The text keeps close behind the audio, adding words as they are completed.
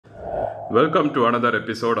Welcome to another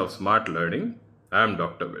episode of Smart Learning. I am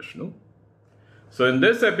Dr. Vishnu. So in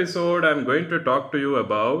this episode, I am going to talk to you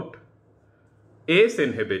about ACE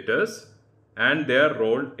inhibitors and their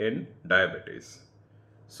role in diabetes.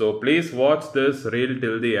 So please watch this reel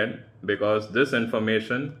till the end because this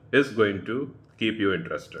information is going to keep you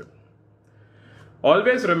interested.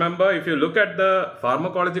 Always remember, if you look at the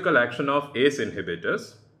pharmacological action of ACE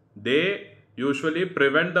inhibitors, they usually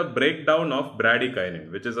prevent the breakdown of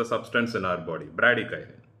bradykinin, which is a substance in our body,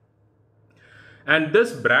 bradykinin. And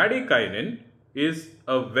this bradykinin is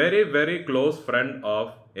a very close friend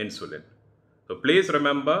of insulin. So please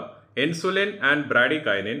remember, insulin and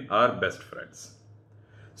bradykinin are best friends.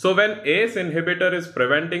 So when ACE inhibitor is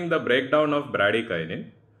preventing the breakdown of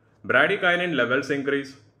bradykinin, bradykinin levels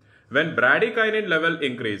increase. When bradykinin level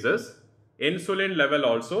increases, insulin level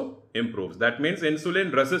also improves. That means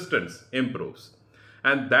insulin resistance improves.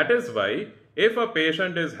 And that is why if a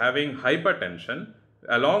patient is having hypertension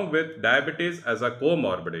along with diabetes as a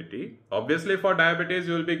comorbidity, obviously for diabetes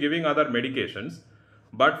you will be giving other medications,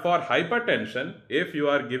 but for hypertension, if you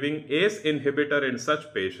are giving ACE inhibitor in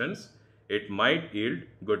such patients, it might yield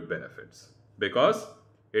good benefits because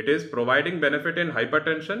it is providing benefit in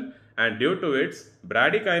hypertension, and due to its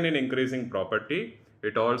bradykinin increasing property,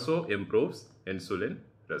 it also improves insulin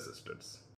resistance.